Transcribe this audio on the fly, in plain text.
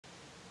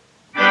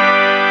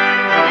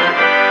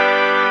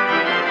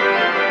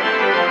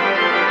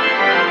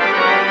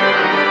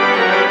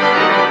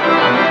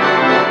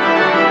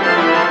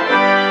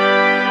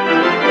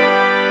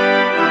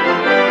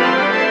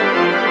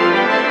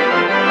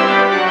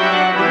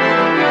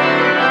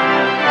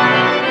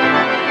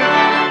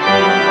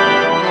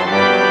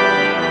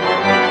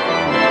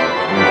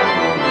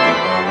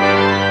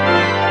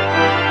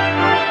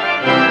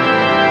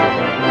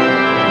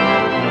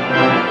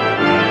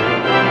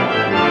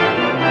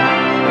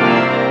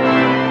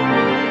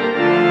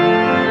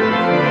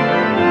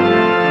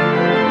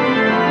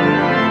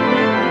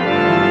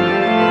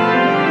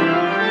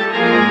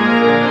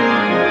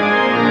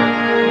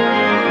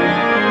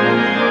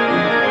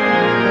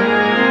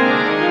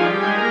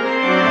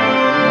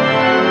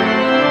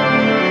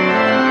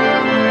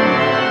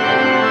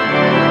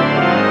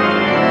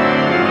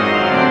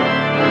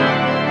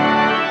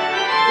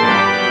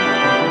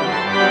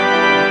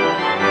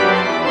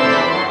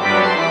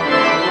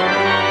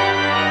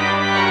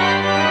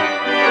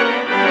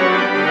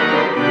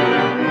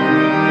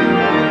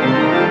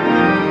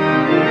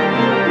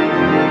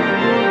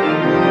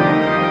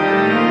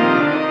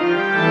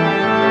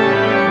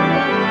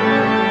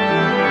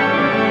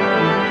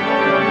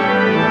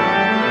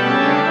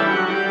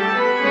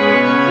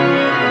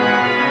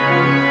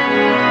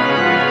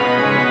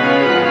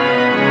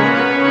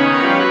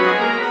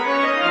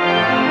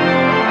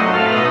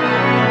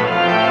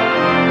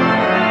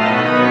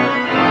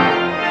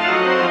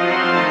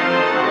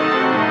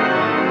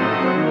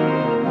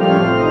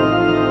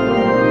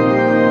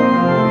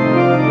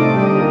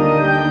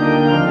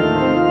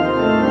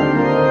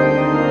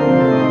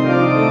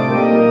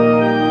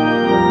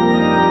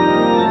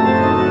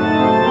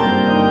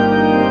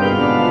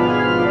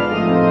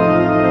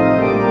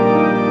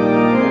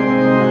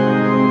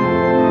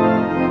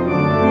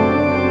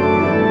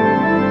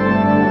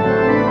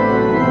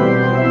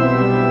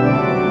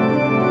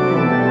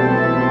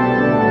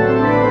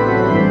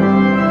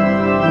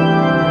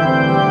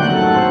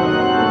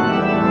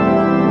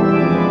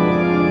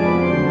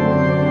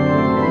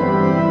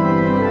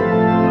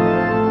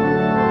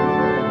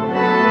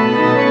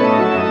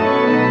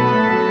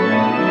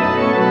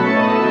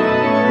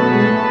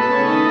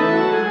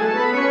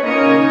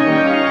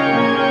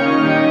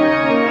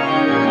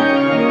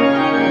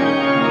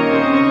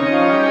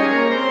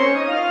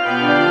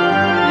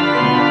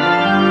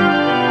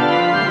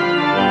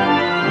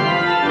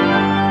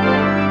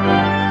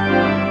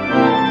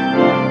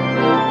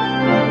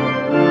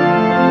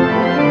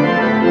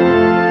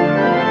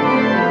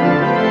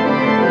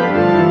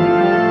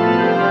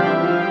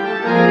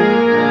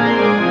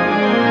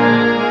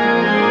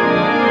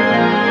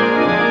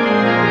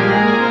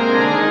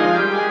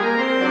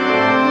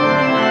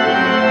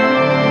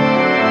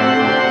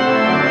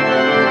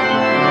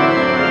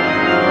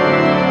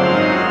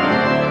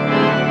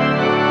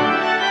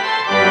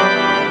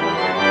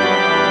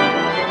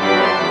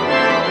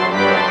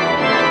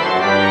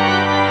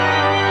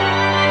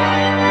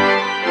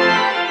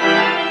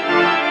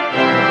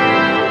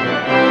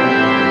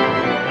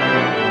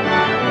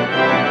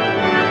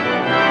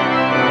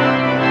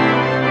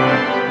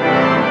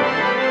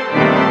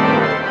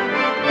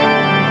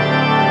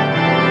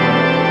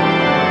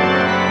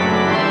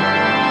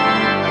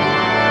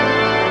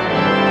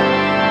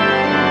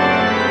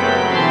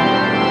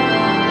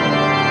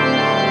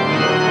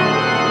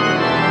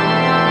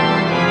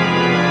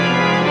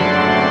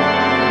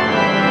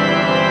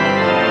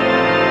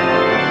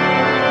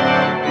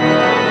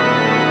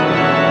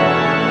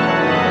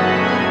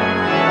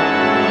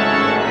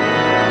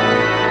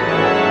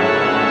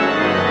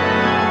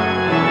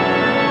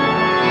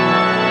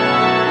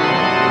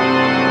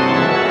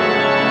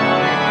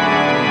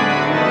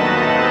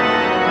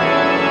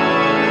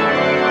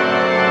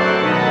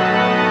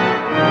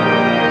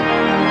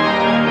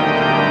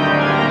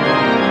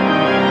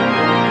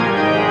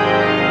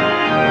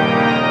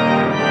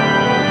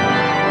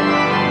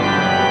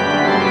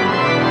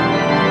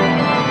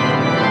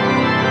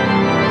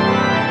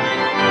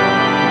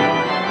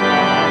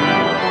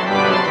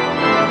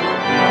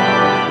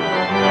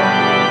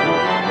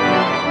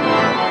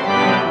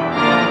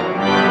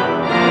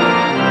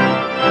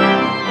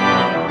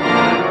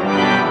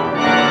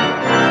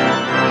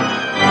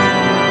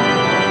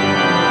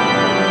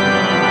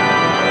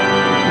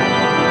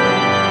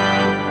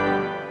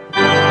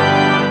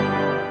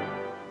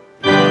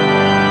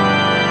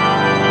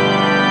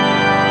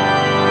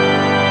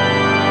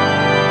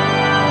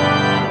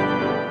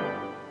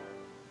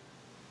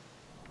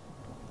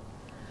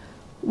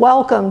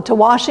Welcome to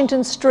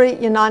Washington Street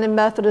United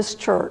Methodist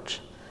Church,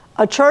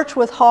 a church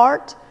with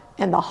heart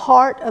in the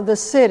heart of the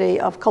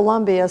city of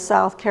Columbia,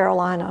 South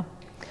Carolina.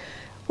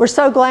 We're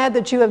so glad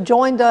that you have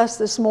joined us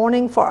this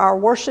morning for our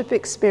worship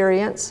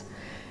experience.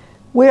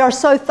 We are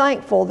so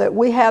thankful that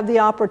we have the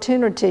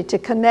opportunity to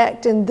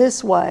connect in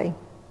this way.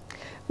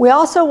 We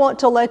also want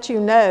to let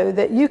you know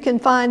that you can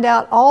find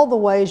out all the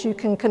ways you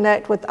can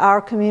connect with our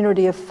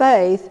community of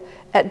faith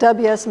at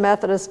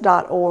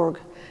wsmethodist.org.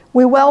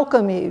 We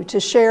welcome you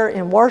to share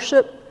in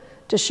worship,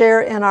 to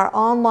share in our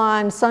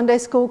online Sunday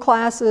school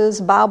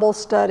classes, Bible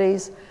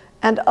studies,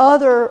 and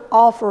other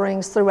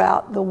offerings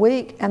throughout the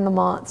week and the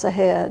months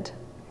ahead.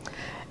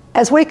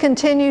 As we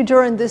continue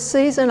during this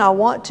season, I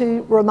want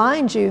to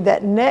remind you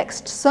that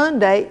next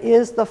Sunday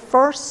is the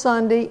first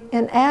Sunday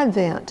in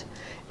Advent.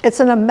 It's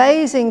an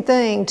amazing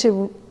thing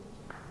to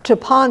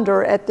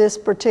ponder at this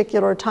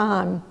particular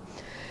time.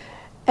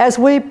 As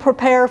we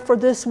prepare for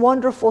this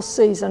wonderful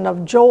season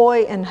of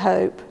joy and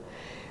hope,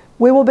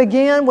 we will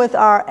begin with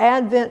our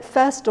Advent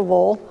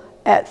Festival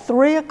at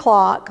 3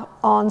 o'clock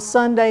on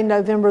Sunday,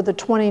 November the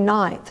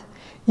 29th.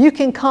 You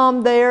can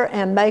come there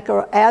and make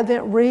an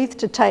Advent wreath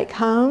to take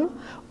home,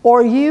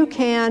 or you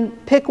can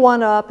pick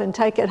one up and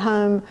take it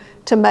home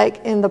to make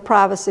in the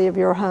privacy of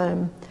your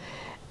home.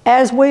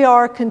 As we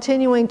are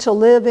continuing to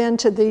live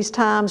into these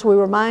times, we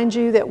remind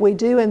you that we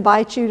do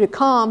invite you to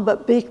come,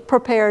 but be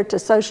prepared to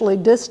socially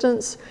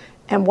distance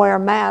and wear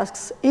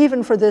masks,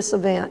 even for this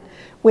event.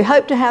 We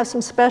hope to have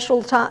some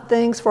special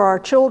things for our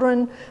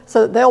children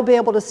so that they'll be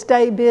able to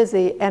stay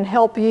busy and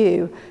help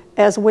you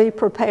as we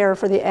prepare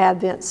for the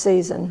Advent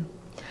season.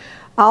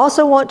 I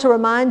also want to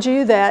remind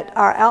you that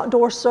our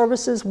outdoor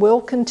services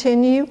will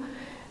continue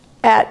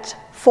at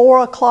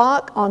 4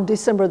 o'clock on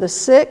December the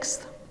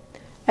 6th,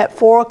 at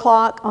 4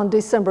 o'clock on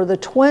December the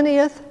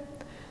 20th.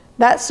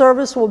 That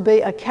service will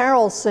be a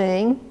carol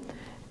sing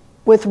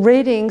with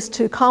readings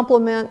to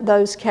complement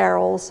those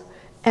carols.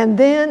 And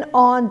then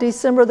on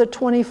December the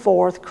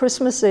 24th,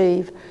 Christmas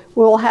Eve,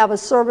 we'll have a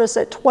service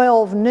at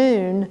 12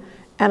 noon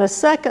and a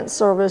second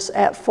service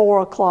at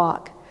 4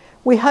 o'clock.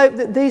 We hope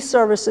that these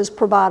services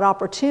provide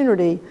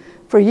opportunity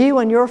for you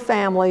and your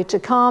family to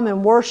come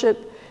and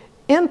worship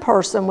in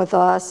person with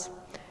us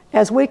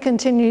as we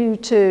continue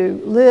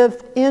to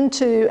live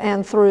into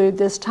and through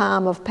this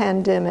time of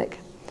pandemic.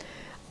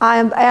 I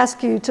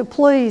ask you to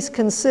please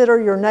consider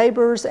your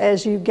neighbors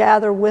as you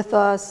gather with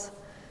us.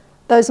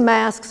 Those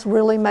masks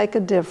really make a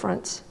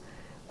difference.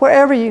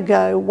 Wherever you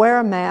go, wear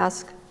a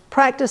mask,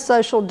 practice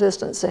social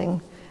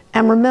distancing,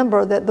 and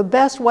remember that the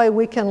best way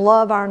we can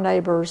love our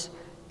neighbors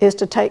is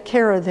to take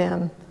care of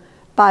them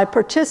by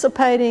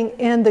participating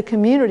in the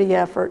community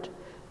effort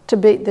to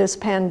beat this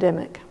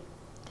pandemic.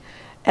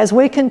 As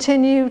we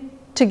continue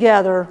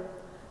together,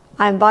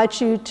 I invite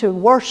you to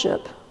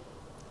worship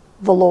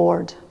the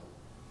Lord.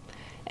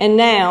 And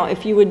now,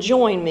 if you would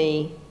join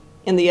me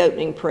in the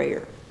opening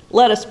prayer,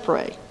 let us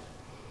pray.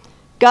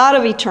 God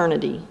of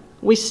eternity,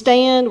 we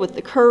stand with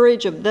the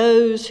courage of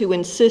those who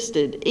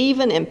insisted,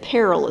 even in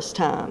perilous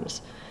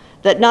times,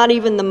 that not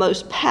even the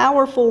most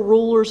powerful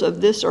rulers of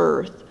this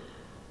earth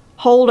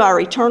hold our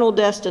eternal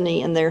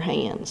destiny in their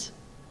hands.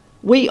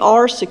 We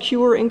are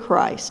secure in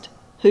Christ,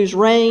 whose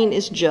reign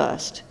is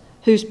just,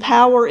 whose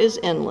power is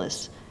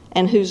endless,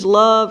 and whose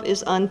love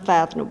is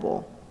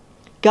unfathomable.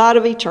 God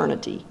of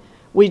eternity,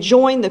 we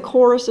join the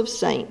chorus of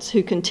saints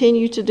who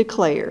continue to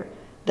declare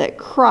that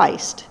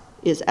Christ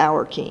is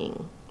our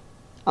King.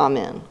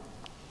 Amen.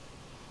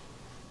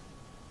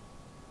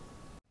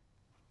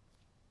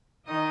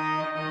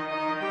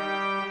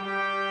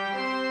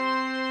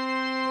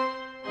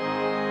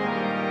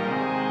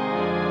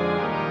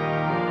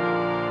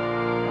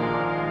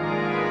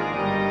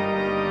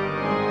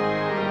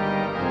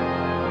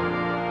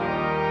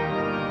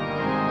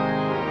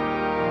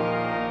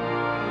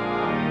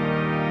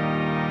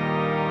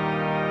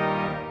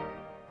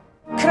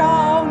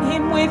 Crown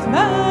him with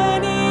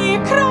many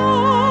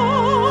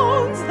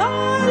crowns, the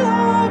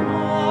Lamb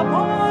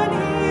upon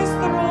his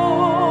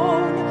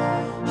throne.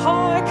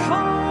 Hark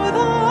how the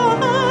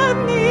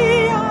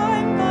harmony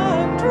and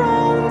the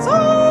drones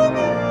of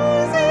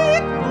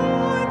music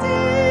but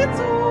its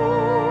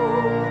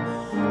own.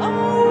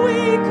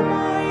 Awake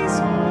my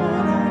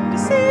soul and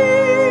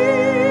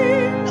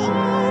sing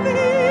of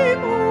him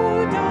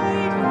who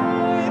died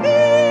for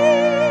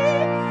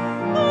thee,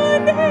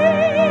 and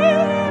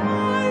him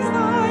as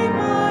thy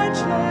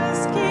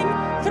matchless King.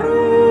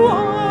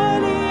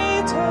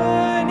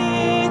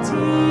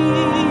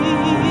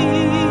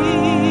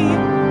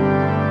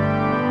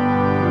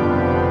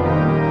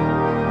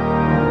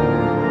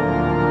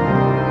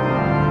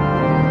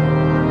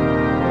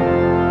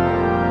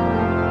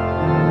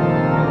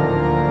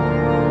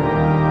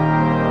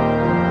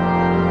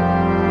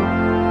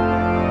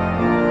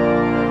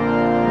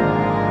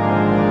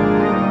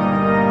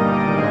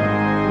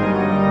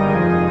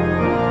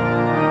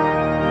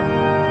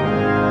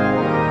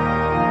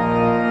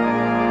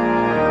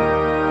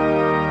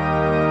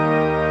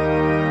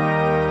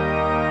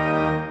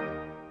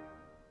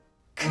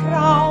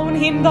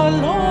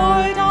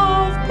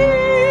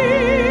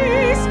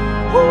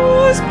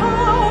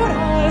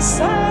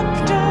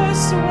 scepter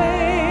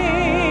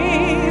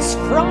sways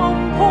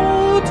from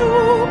pole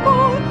to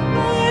pole,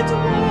 that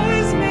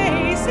wise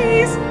may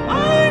cease,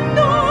 and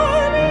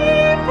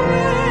army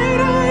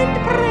prayer and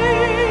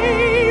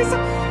praise.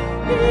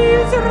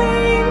 His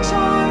reign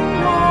shall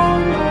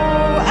long go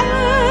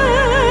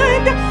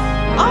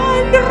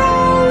and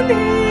round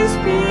his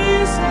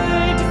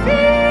peaceful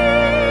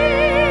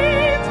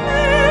feet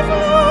the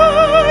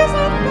flowers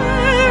of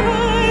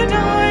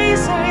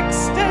paradise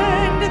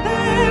extend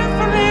their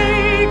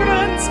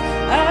fragrance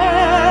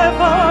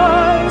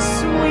ever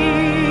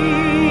sweet.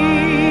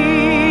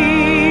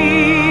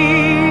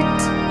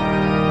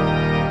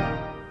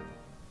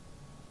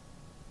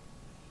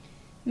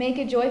 Make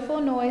a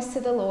joyful noise to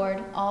the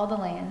Lord, all the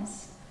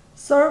lands.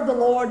 Serve the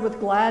Lord with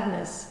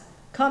gladness.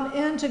 Come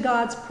into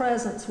God's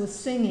presence with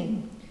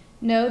singing.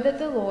 Know that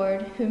the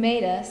Lord, who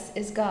made us,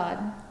 is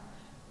God.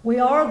 We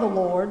are the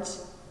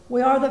Lord's.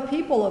 We are the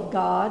people of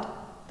God,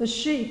 the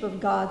sheep of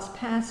God's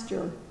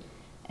pasture.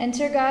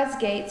 Enter God's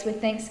gates with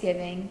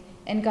thanksgiving,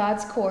 and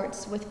God's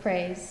courts with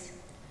praise.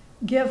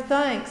 Give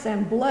thanks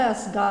and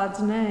bless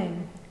God's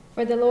name.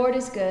 For the Lord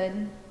is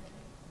good.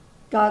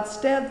 God's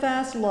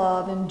steadfast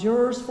love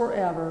endures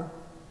forever.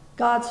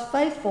 God's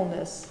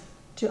faithfulness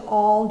to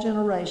all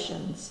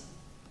generations.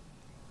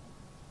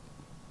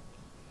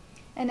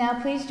 And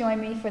now please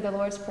join me for the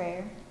Lord's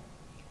Prayer.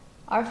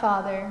 Our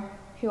Father,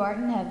 who art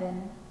in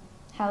heaven,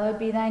 hallowed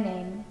be thy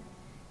name.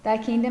 Thy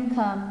kingdom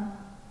come,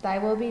 thy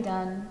will be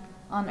done,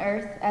 on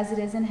earth as it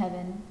is in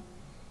heaven.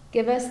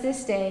 Give us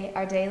this day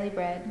our daily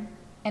bread,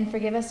 and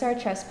forgive us our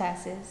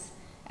trespasses,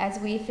 as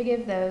we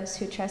forgive those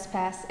who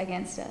trespass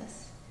against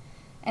us.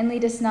 And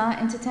lead us not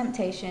into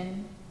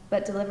temptation,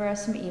 but deliver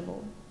us from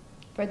evil.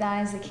 For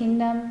thine is the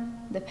kingdom,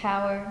 the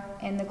power,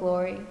 and the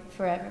glory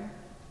forever.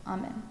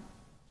 Amen.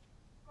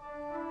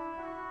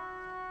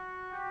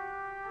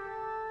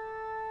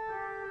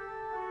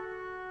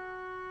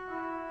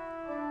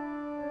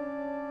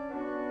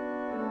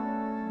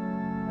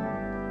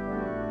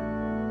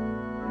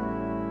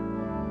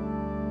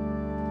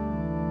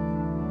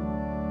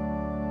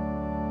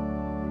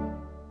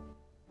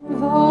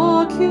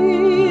 The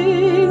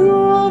King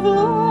of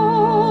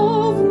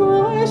love,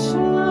 my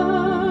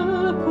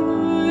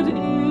shepherd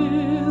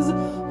is,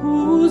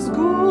 whose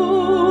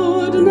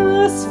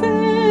goodness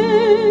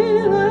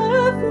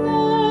faileth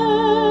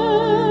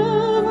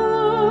never.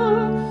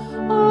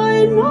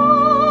 I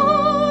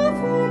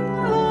nothing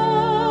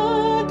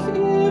lack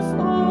if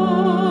I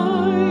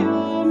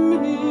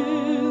am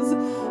his,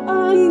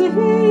 and he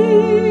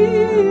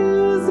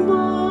is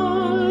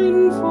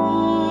mine forever.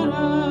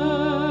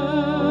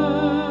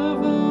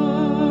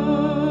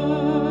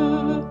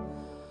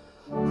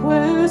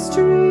 Where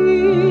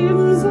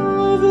streams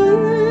of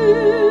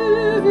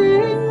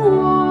living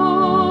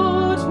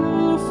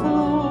water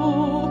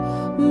flow,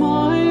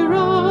 my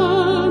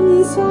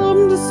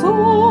ransomed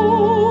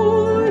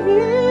soul he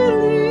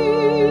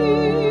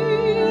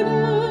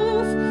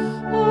leadeth,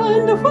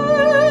 and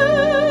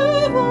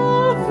where the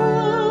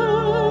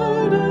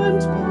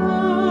verdant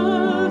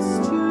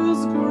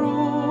pastures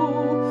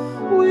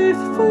grow, with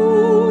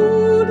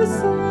food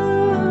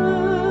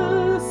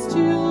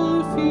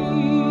celestial feedeth.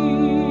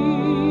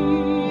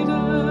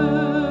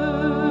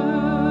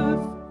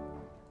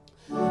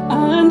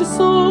 And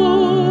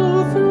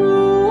so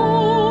through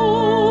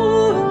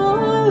all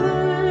the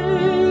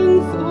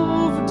length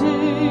of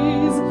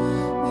days,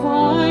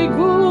 thy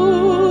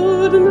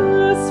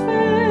goodness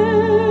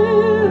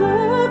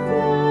faileth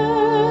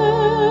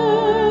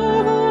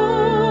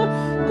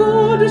never.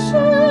 Good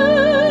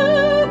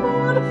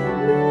Shepherd,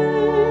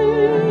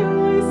 may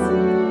I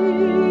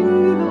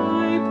sing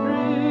thy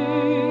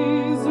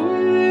praise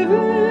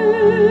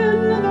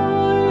within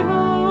thy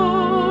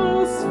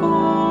house forever.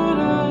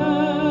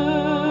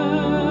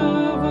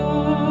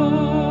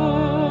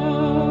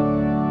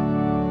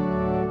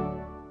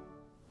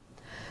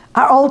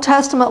 Our Old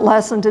Testament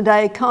lesson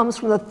today comes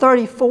from the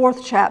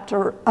 34th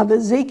chapter of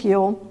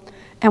Ezekiel,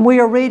 and we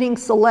are reading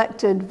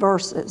selected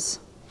verses.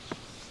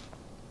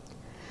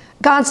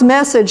 God's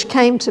message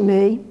came to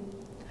me,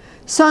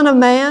 Son of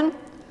man,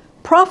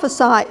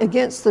 prophesy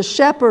against the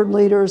shepherd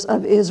leaders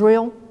of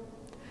Israel.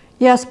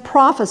 Yes,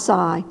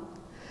 prophesy.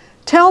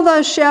 Tell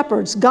those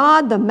shepherds,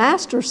 God the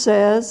Master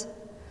says,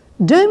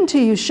 doom to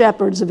you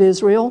shepherds of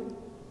Israel,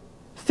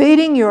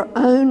 feeding your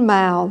own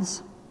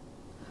mouths.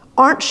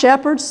 Aren't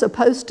shepherds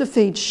supposed to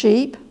feed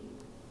sheep?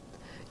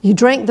 You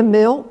drink the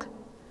milk,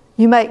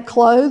 you make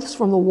clothes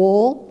from the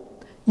wool,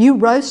 you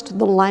roast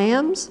the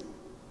lambs,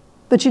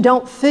 but you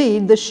don't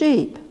feed the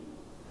sheep.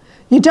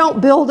 You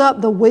don't build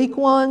up the weak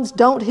ones,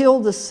 don't heal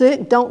the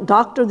sick, don't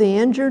doctor the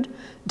injured,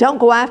 don't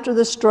go after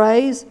the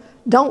strays,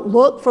 don't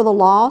look for the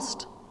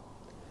lost.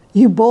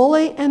 You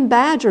bully and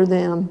badger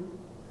them,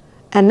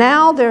 and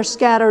now they're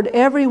scattered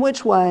every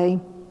which way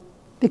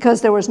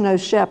because there was no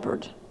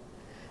shepherd.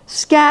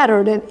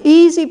 Scattered and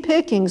easy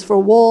pickings for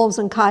wolves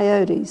and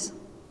coyotes.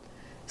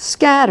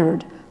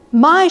 Scattered,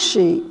 my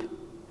sheep,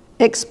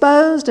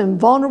 exposed and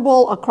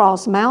vulnerable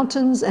across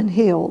mountains and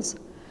hills.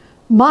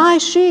 My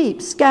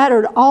sheep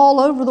scattered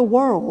all over the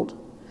world,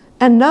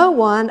 and no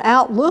one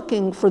out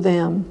looking for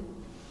them.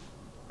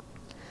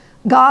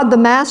 God the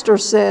Master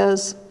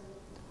says,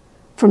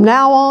 from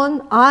now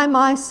on, I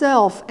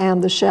myself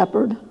am the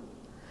shepherd.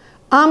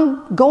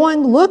 I'm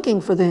going looking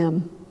for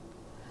them.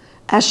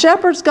 As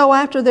shepherds go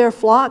after their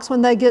flocks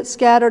when they get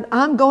scattered,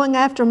 I'm going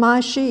after my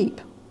sheep.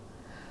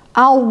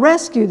 I'll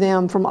rescue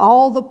them from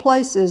all the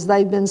places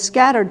they've been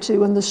scattered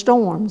to in the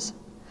storms.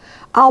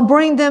 I'll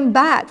bring them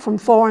back from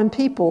foreign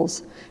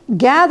peoples,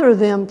 gather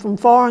them from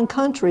foreign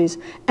countries,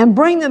 and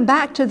bring them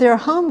back to their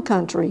home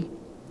country.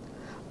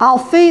 I'll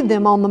feed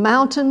them on the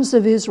mountains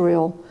of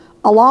Israel,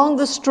 along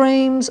the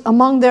streams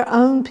among their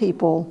own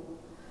people.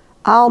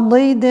 I'll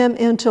lead them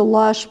into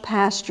lush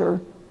pasture,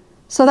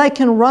 so they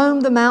can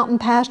roam the mountain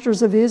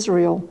pastures of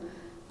Israel,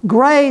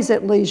 graze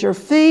at leisure,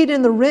 feed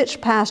in the rich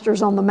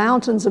pastures on the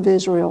mountains of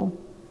Israel.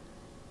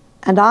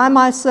 And I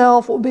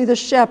myself will be the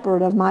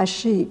shepherd of my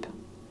sheep.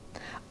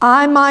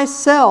 I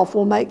myself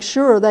will make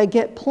sure they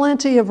get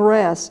plenty of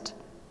rest.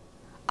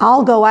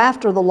 I'll go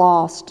after the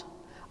lost.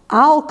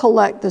 I'll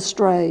collect the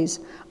strays.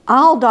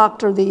 I'll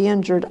doctor the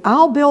injured.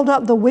 I'll build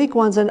up the weak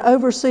ones and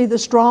oversee the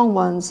strong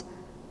ones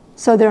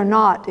so they're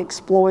not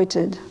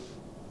exploited.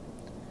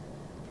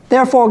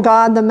 Therefore,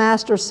 God the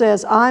Master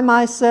says, I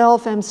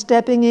myself am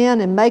stepping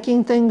in and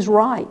making things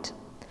right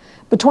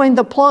between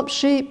the plump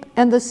sheep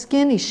and the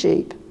skinny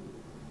sheep,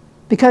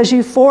 because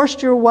you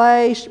forced your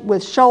way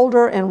with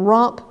shoulder and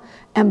rump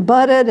and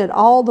butted at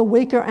all the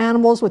weaker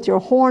animals with your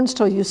horns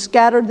till you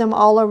scattered them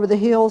all over the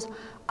hills.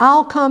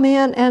 I'll come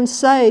in and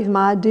save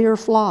my dear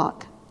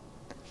flock.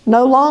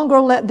 No longer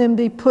let them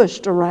be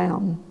pushed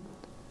around.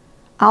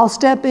 I'll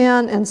step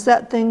in and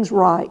set things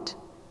right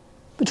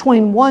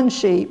between one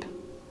sheep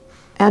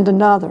and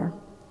another.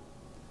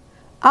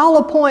 I'll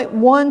appoint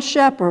one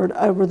shepherd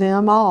over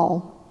them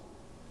all,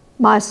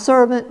 my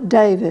servant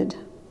David.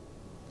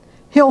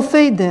 He'll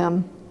feed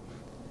them.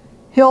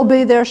 He'll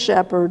be their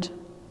shepherd.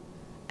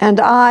 And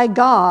I,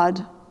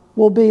 God,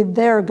 will be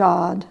their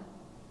God.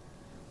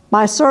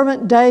 My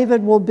servant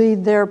David will be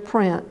their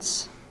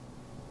prince.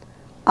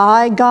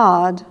 I,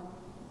 God,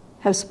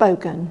 have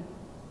spoken.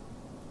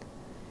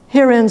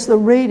 Here ends the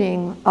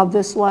reading of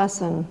this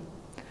lesson.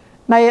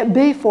 May it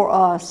be for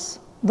us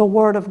the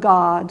word of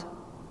God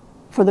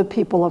for the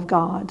people of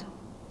God.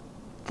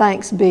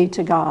 Thanks be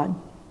to God.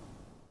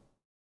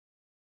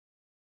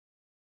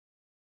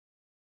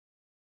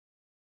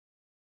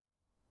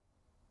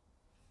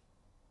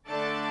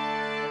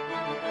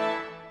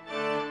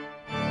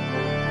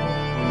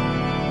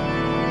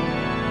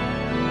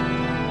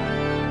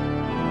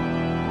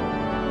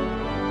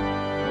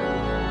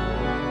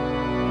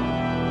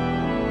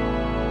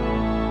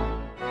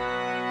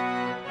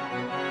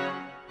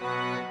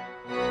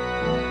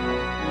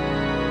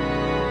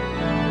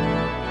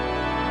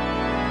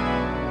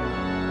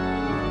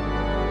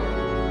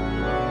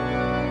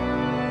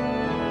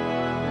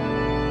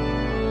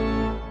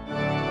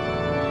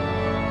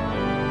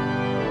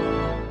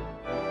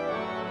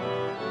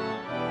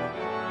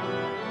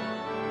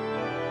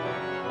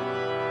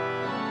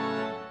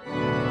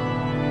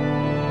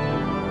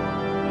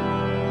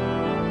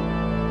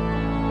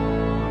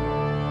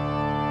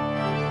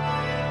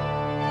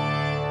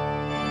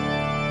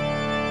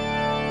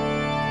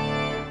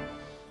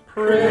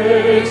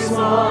 Praise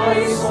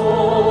my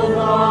soul,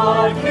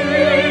 the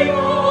King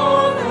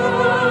of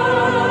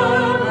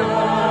heaven.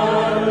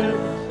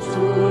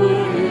 To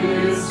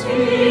his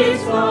feet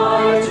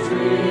thy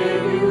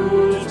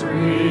tribute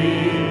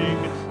bring.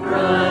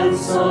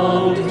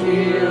 Ransomed,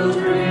 healed,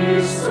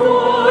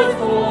 restored,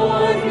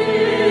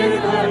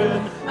 forgiven,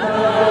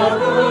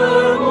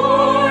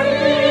 evermore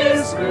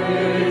his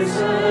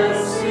praises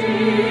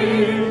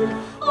sing.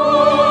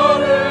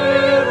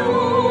 Alleluia,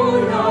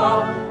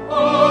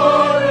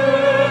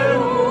 alleluia,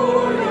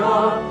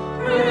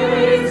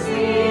 praise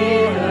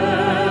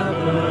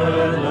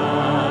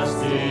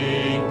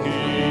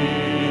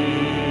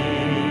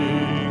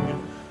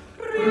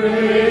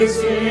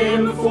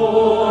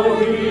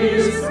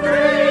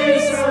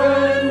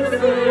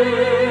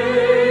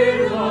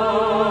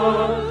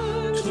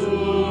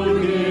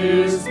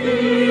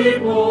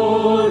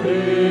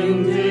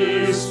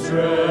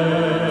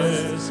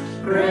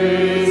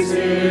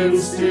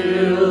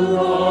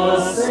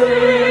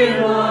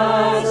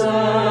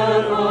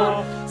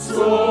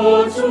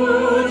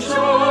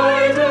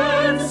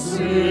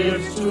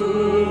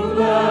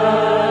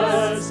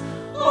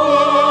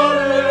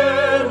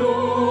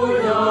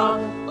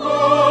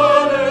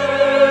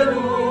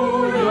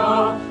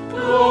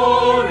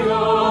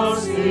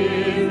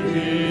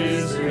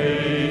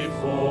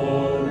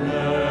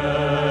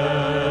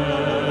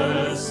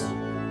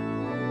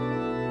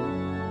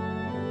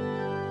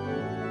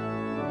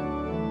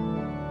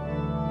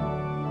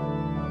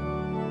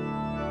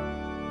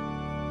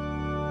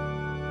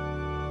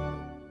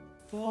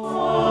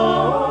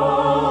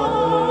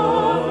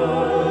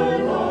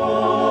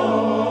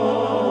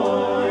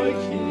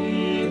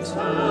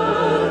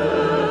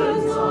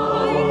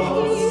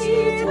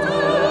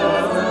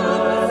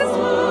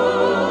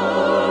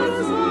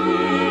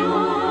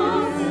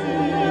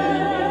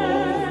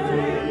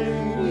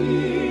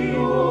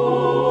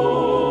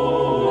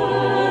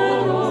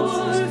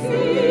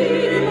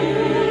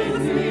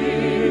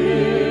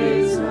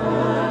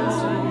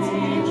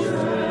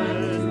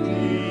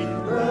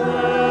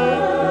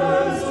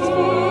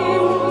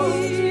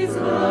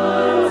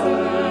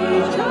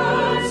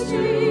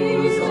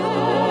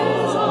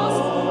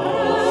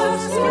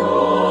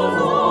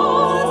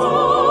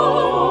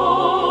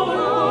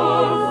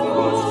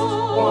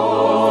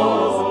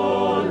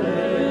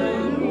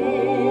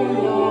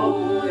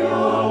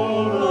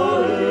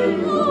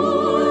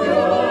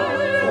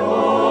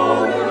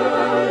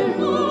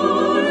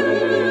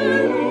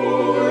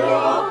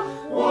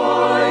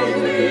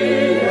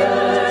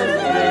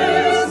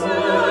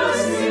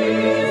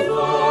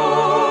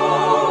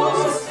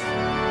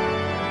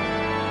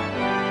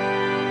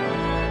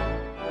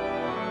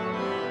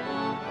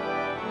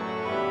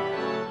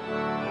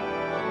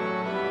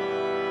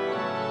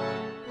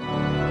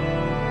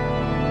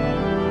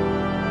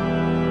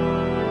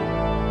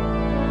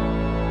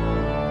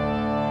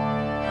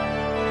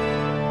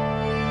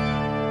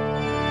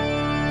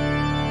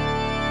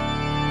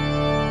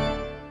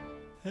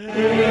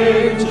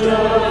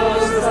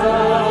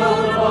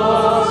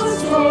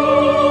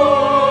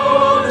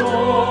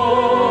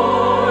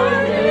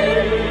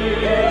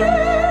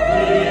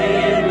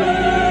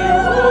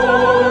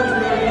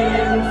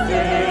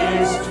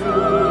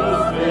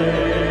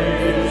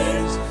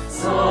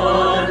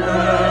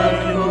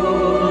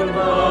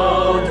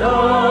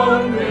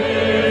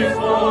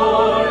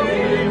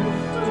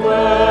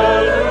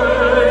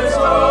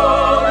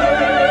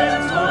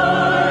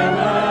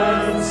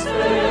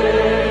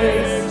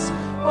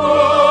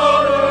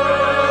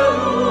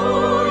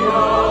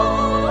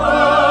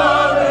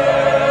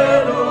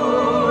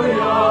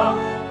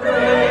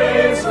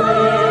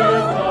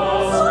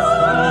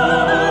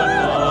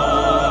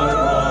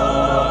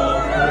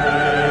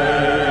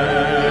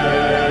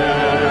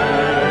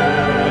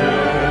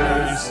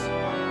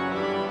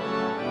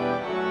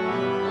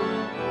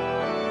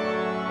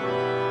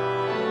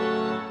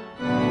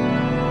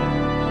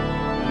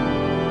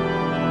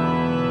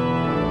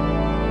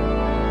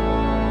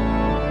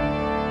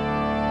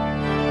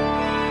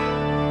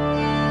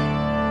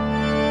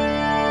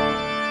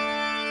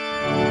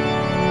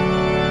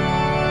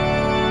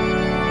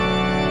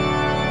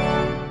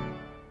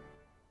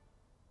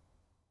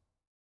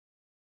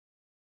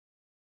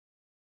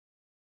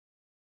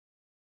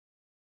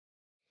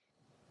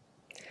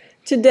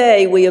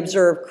Today we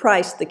observe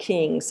Christ the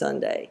King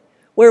Sunday,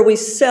 where we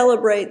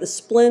celebrate the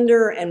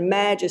splendor and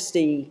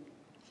majesty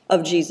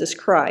of Jesus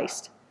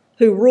Christ,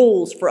 who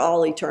rules for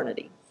all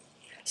eternity.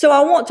 So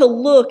I want to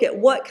look at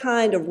what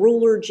kind of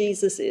ruler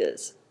Jesus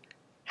is.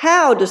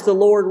 How does the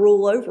Lord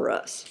rule over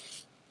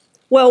us?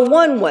 Well,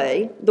 one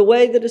way, the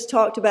way that is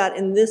talked about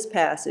in this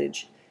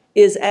passage,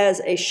 is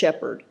as a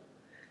shepherd.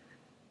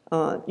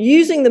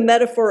 Using the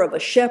metaphor of a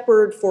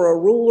shepherd for a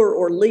ruler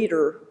or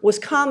leader was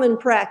common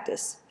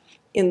practice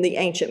in the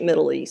ancient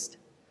Middle East.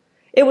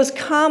 It was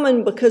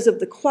common because of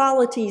the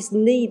qualities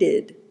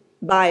needed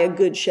by a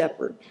good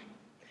shepherd.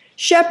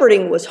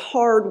 Shepherding was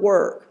hard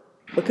work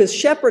because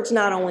shepherds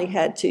not only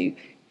had to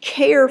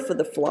care for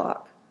the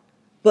flock,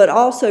 but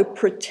also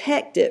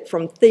protect it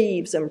from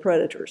thieves and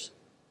predators.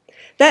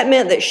 That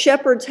meant that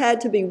shepherds had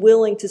to be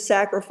willing to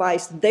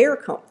sacrifice their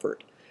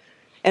comfort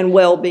and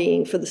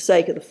well-being for the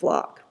sake of the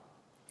flock.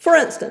 For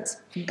instance,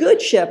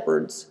 good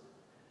shepherds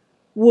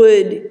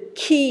would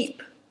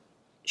keep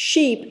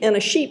sheep in a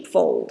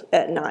sheepfold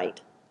at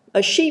night.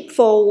 A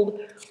sheepfold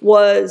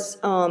was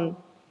an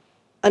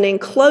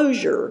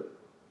enclosure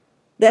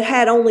that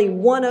had only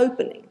one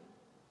opening,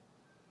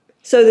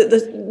 so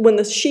that when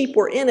the sheep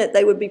were in it,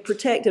 they would be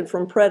protected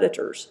from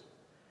predators.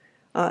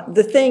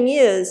 The thing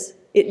is,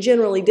 it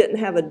generally didn't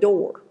have a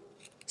door.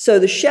 So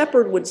the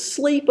shepherd would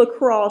sleep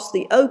across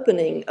the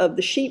opening of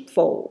the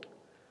sheepfold.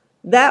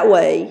 That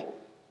way,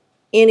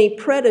 any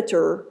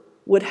predator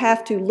would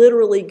have to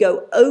literally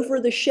go over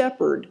the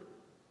shepherd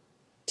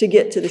to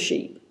get to the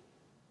sheep.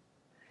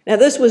 Now,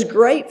 this was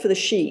great for the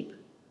sheep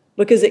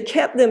because it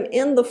kept them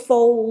in the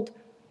fold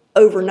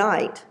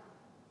overnight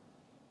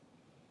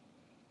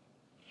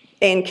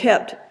and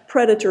kept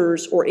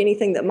predators or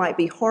anything that might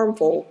be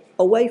harmful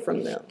away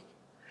from them.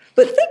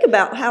 But think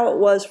about how it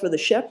was for the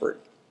shepherd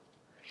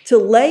to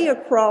lay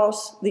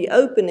across the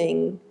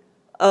opening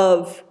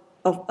of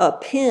a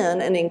pen,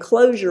 an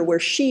enclosure where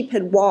sheep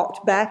had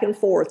walked back and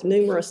forth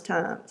numerous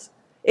times.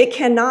 It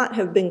cannot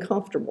have been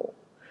comfortable.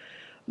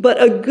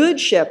 But a good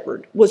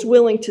shepherd was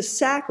willing to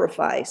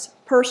sacrifice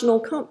personal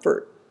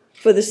comfort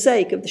for the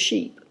sake of the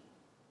sheep.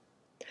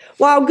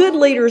 While good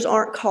leaders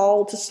aren't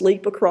called to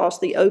sleep across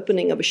the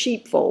opening of a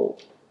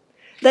sheepfold,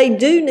 they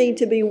do need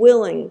to be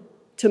willing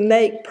to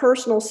make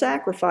personal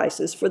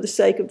sacrifices for the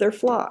sake of their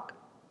flock.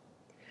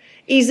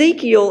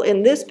 Ezekiel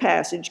in this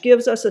passage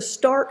gives us a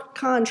stark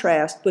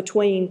contrast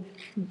between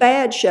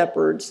bad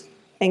shepherds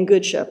and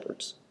good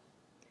shepherds.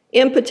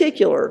 In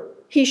particular,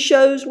 he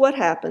shows what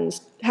happened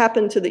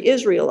to the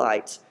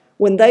Israelites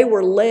when they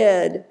were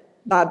led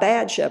by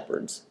bad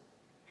shepherds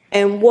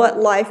and what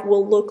life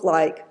will look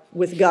like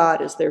with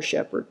God as their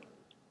shepherd.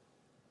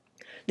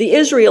 The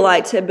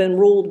Israelites had been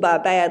ruled by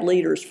bad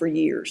leaders for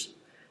years.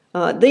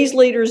 These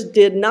leaders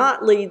did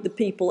not lead the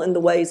people in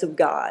the ways of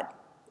God,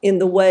 in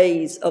the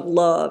ways of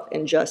love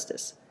and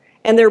justice.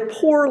 And their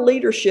poor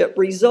leadership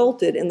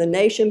resulted in the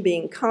nation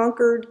being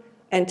conquered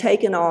and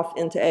taken off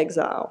into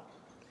exile.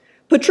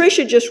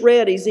 Patricia just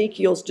read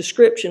Ezekiel's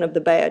description of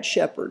the bad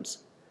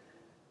shepherds.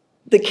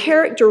 The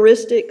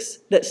characteristics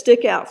that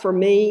stick out for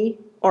me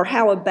are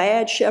how a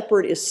bad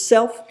shepherd is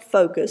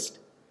self-focused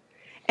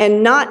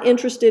and not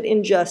interested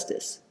in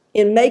justice,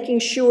 in making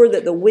sure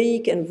that the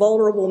weak and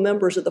vulnerable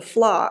members of the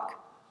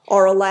flock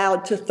are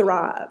allowed to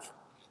thrive,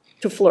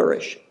 to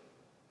flourish.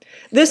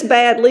 This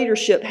bad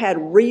leadership had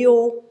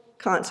real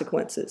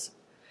consequences.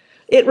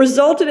 It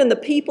resulted in the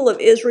people of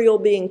Israel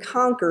being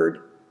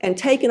conquered and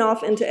taken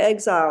off into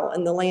exile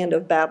in the land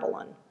of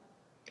Babylon.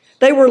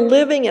 They were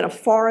living in a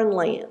foreign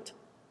land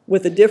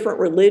with a different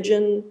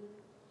religion,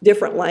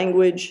 different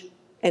language,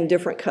 and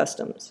different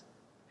customs.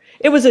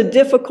 It was a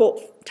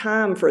difficult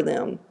time for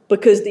them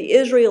because the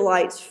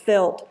Israelites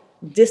felt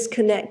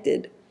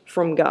disconnected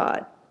from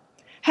God.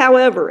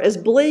 However, as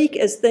bleak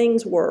as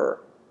things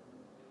were,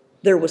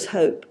 there was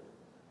hope.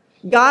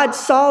 God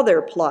saw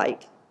their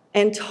plight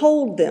and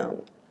told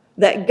them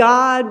that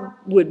God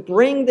would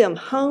bring them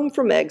home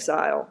from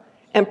exile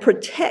and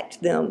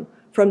protect them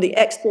from the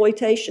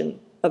exploitation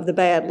of the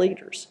bad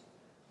leaders.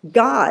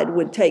 God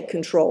would take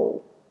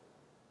control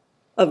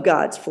of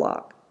God's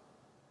flock.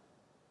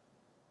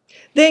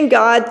 Then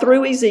God,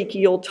 through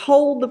Ezekiel,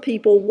 told the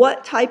people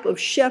what type of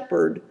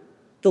shepherd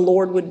the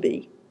Lord would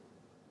be.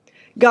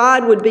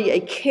 God would be a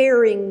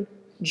caring,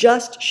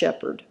 just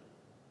shepherd.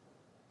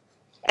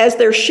 As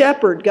their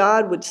shepherd,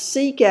 God would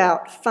seek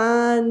out,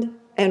 find,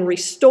 and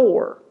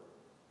restore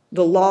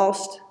the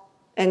lost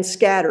and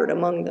scattered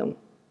among them.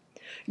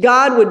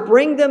 God would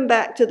bring them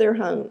back to their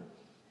home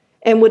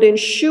and would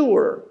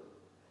ensure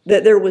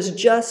that there was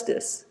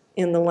justice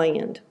in the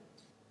land.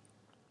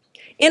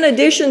 In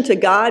addition to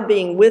God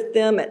being with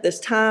them at this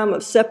time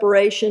of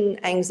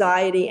separation,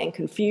 anxiety, and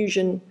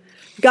confusion,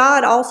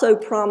 God also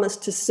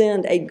promised to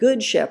send a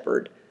good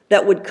shepherd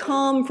that would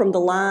come from the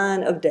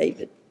line of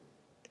David.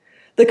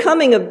 The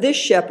coming of this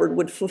shepherd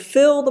would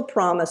fulfill the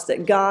promise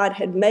that God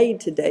had made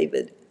to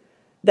David,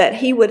 that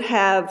he would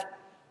have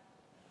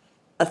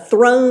a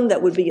throne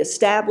that would be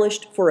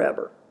established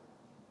forever.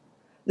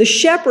 The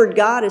shepherd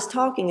God is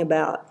talking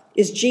about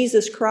is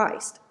Jesus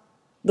Christ,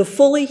 the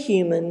fully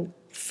human,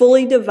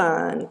 fully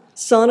divine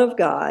Son of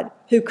God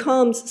who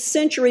comes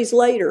centuries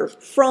later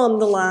from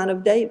the line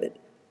of David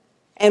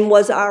and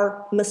was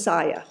our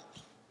Messiah.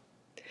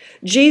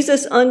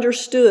 Jesus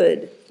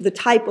understood the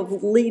type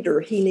of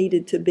leader he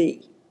needed to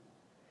be.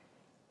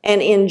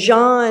 And in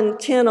John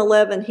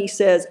 10:11, he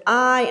says,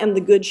 I am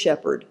the good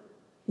shepherd.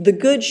 The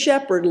good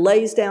shepherd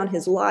lays down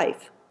his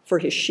life for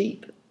his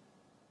sheep.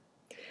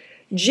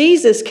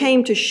 Jesus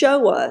came to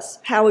show us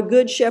how a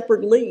good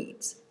shepherd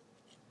leads,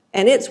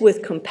 and it's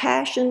with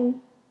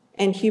compassion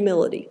and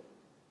humility.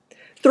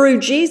 Through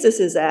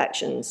Jesus'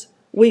 actions,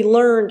 we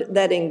learned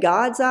that in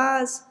God's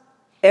eyes,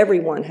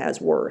 everyone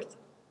has worth.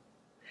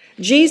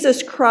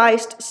 Jesus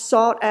Christ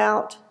sought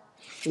out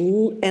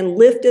and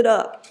lifted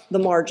up the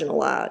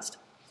marginalized,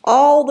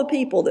 all the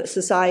people that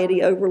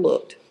society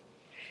overlooked.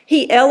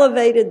 He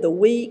elevated the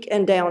weak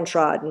and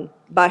downtrodden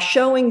by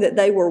showing that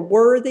they were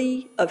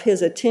worthy of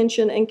his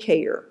attention and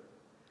care.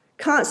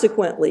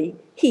 Consequently,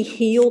 he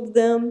healed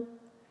them,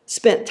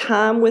 spent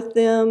time with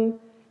them,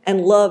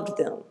 and loved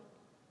them.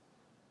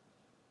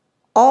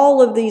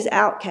 All of these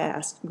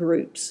outcast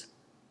groups,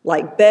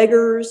 like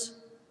beggars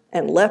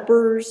and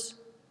lepers,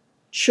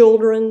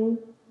 children,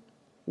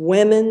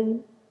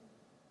 women,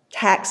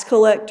 tax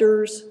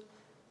collectors,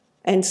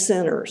 and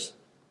sinners.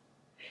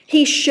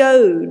 He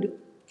showed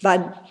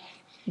by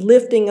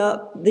lifting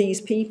up these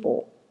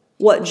people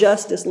what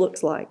justice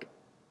looks like.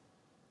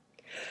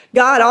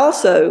 God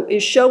also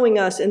is showing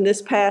us in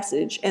this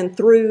passage and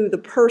through the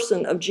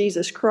person of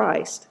Jesus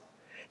Christ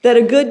that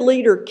a good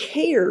leader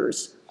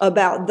cares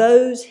about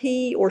those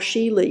he or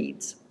she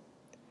leads,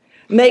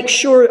 makes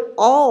sure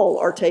all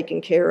are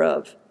taken care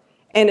of,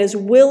 and is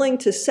willing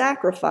to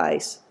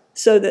sacrifice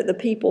so that the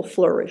people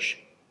flourish.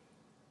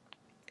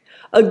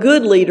 A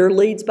good leader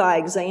leads by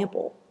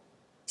example,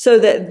 so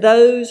that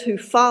those who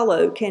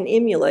follow can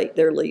emulate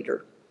their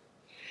leader.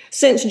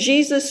 Since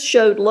Jesus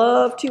showed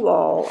love to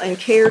all and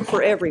cared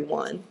for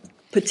everyone,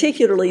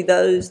 particularly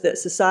those that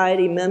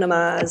society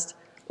minimized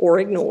or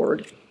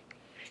ignored,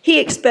 he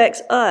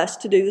expects us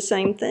to do the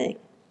same thing.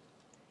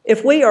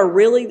 If we are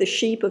really the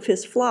sheep of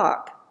his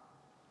flock,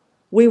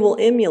 we will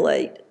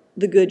emulate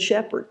the Good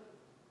Shepherd.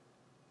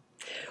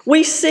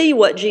 We see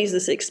what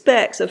Jesus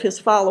expects of his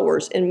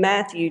followers in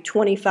Matthew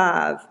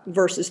 25,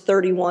 verses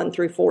 31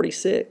 through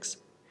 46.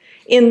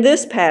 In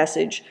this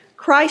passage,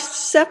 Christ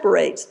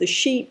separates the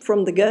sheep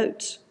from the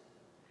goats.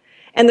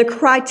 And the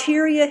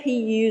criteria he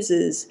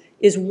uses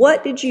is,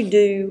 what did you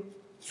do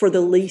for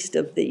the least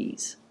of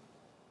these?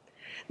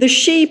 The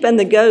sheep and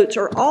the goats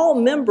are all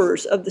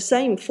members of the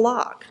same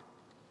flock,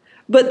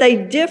 but they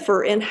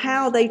differ in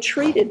how they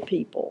treated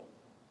people.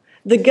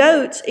 The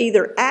goats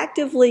either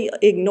actively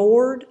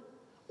ignored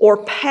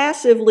or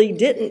passively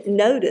didn't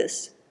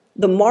notice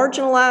the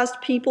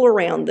marginalized people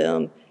around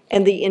them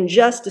and the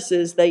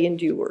injustices they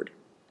endured.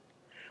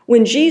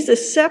 When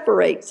Jesus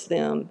separates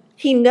them,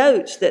 he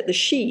notes that the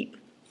sheep,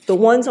 the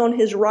ones on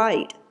his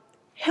right,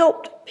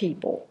 helped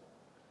people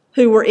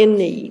who were in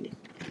need.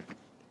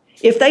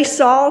 If they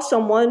saw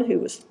someone who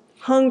was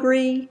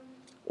hungry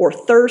or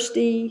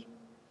thirsty,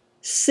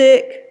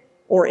 sick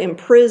or in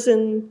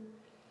prison,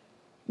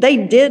 they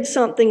did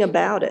something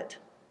about it.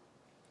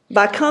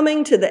 By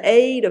coming to the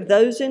aid of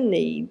those in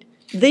need,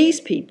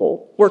 these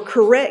people were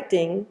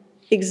correcting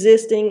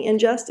existing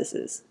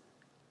injustices.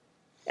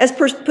 As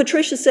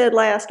Patricia said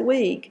last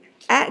week,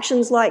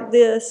 actions like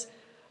this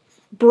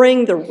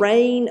bring the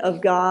reign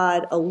of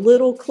God a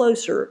little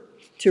closer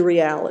to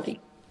reality.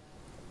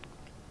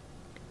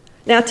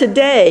 Now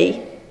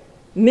today,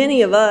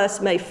 many of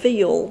us may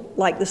feel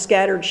like the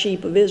scattered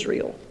sheep of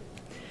Israel.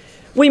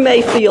 We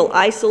may feel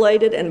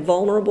isolated and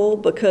vulnerable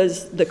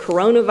because the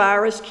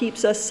coronavirus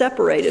keeps us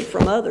separated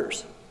from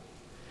others.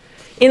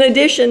 In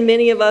addition,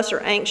 many of us are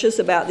anxious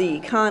about the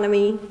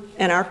economy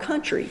and our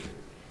country,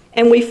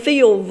 and we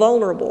feel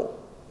vulnerable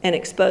and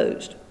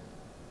exposed.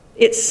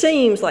 It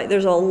seems like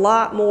there's a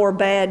lot more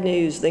bad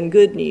news than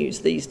good news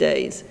these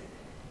days,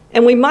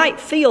 and we might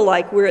feel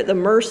like we're at the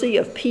mercy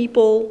of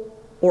people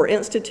or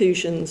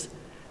institutions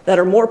that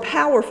are more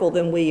powerful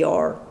than we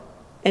are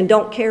and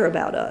don't care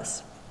about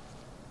us.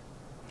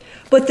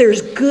 But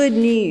there's good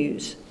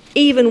news,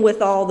 even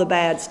with all the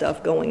bad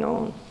stuff going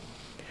on.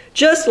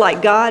 Just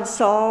like God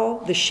saw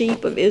the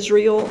sheep of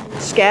Israel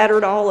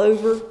scattered all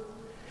over,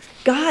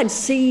 God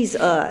sees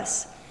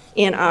us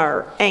in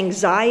our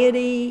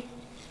anxiety,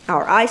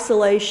 our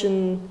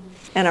isolation,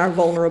 and our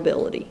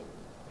vulnerability.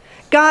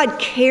 God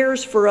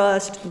cares for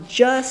us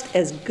just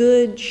as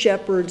good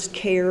shepherds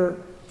care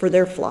for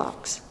their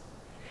flocks.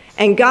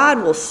 And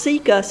God will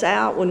seek us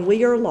out when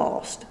we are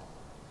lost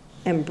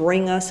and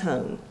bring us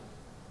home.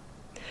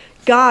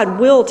 God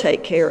will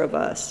take care of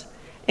us,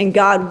 and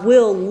God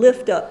will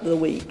lift up the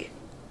weak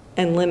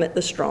and limit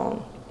the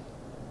strong.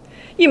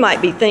 You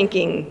might be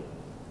thinking,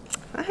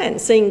 I hadn't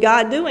seen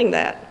God doing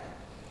that.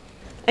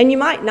 And you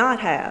might not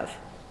have,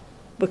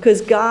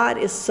 because God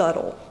is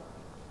subtle.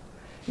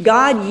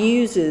 God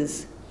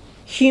uses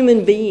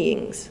human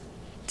beings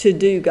to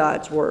do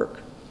God's work.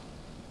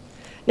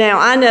 Now,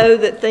 I know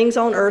that things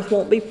on earth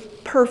won't be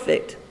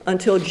perfect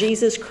until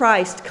Jesus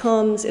Christ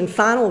comes in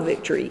final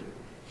victory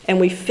and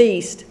we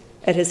feast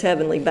at his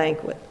heavenly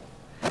banquet.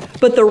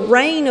 But the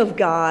reign of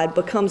God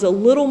becomes a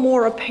little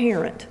more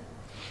apparent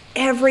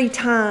every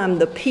time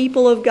the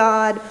people of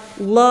God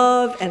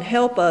love and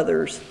help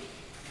others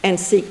and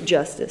seek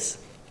justice.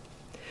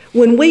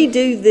 When we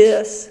do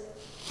this,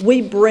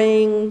 we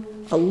bring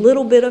a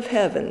little bit of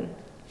heaven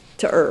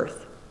to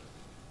earth.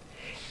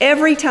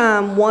 Every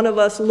time one of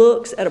us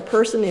looks at a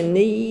person in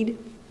need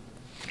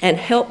and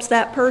helps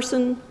that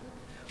person,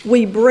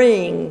 we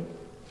bring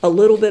a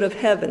little bit of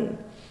heaven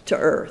to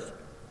earth.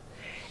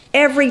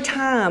 Every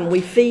time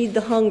we feed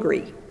the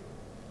hungry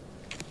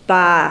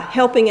by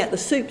helping at the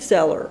soup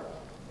cellar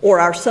or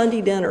our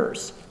Sunday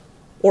dinners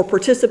or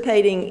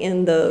participating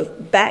in the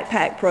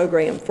backpack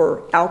program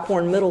for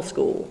Alcorn Middle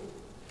School,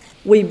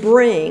 we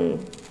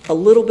bring a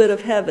little bit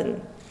of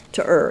heaven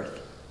to earth.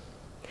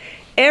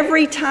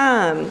 Every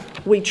time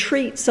we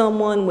treat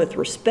someone with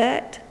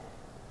respect,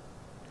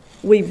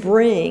 we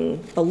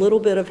bring a little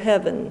bit of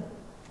heaven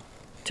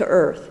to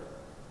earth.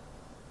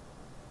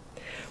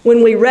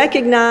 When we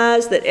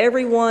recognize that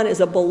everyone is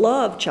a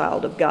beloved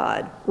child of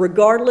God,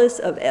 regardless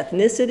of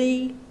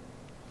ethnicity,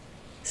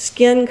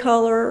 skin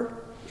color,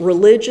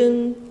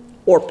 religion,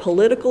 or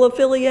political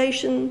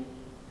affiliation,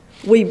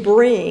 we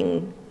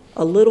bring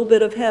a little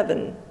bit of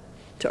heaven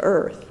to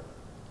earth.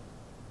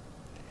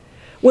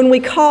 When we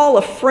call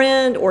a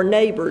friend or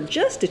neighbor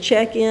just to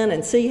check in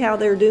and see how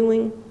they're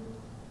doing,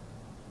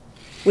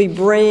 we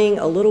bring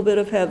a little bit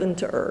of heaven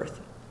to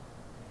earth.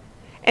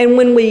 And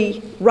when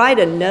we write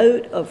a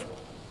note of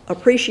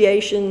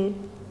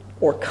appreciation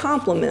or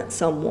compliment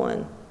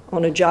someone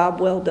on a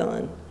job well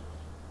done,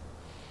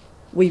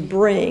 we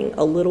bring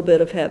a little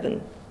bit of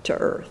heaven to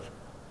earth.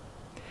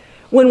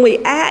 When we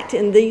act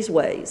in these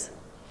ways,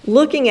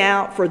 looking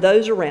out for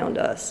those around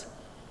us,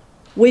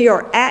 we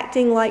are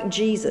acting like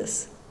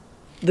Jesus,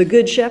 the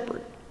Good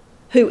Shepherd,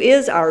 who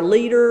is our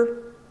leader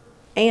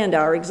and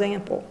our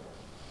example.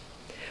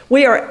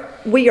 We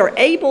are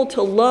able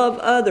to love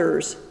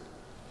others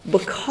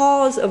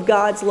because of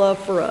God's love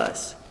for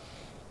us.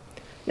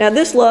 Now,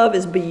 this love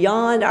is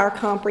beyond our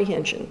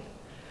comprehension,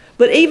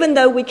 but even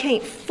though we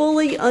can't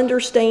fully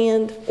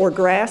understand or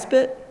grasp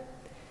it,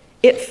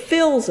 it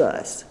fills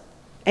us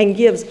and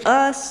gives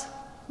us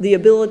the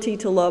ability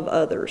to love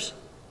others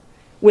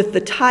with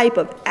the type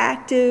of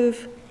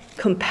active,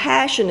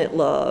 compassionate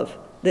love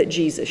that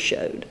Jesus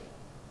showed.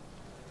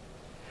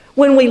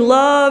 When we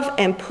love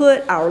and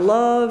put our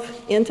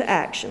love into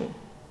action,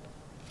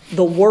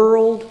 the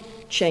world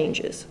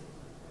changes.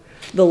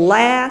 The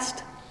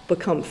last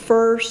become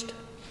first,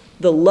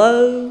 the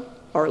low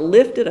are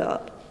lifted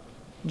up,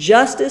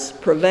 justice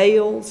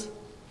prevails,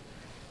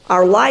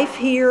 our life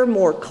here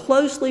more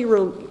closely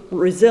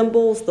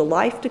resembles the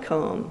life to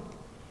come,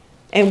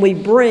 and we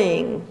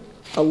bring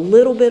a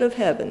little bit of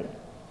heaven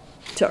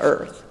to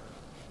earth.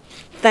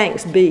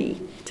 Thanks be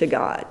to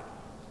God.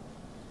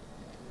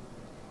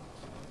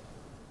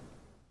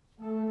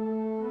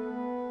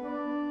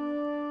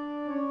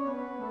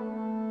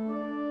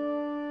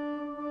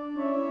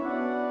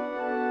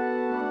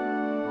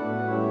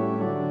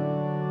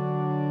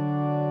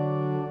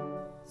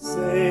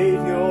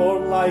 Savior,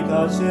 like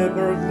a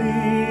shepherd,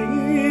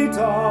 lead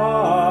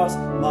us,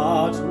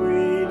 much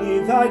we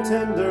need thy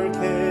tender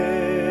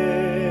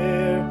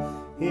care.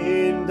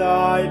 In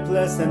thy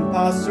pleasant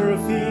pasture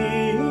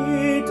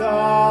feed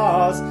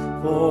us,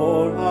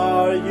 for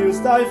our use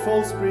thy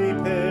folds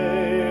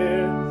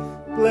prepare.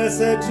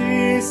 Blessed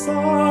Jesus,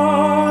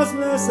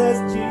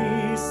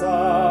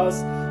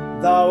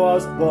 thou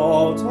hast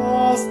bought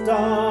us,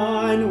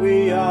 thine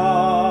we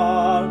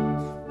are.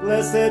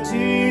 Blessed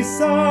Jesus,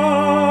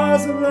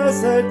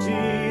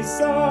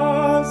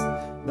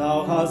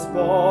 thou hast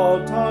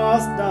bought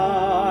us,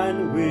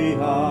 thine we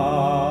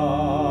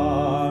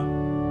are.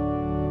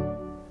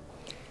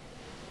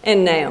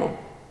 And now,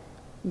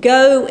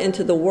 go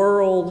into the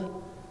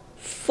world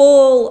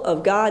full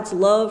of God's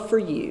love for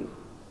you,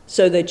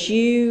 so that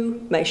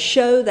you may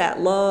show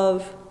that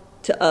love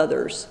to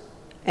others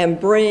and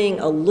bring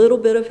a little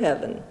bit of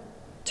heaven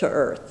to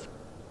earth.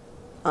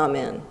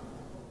 Amen.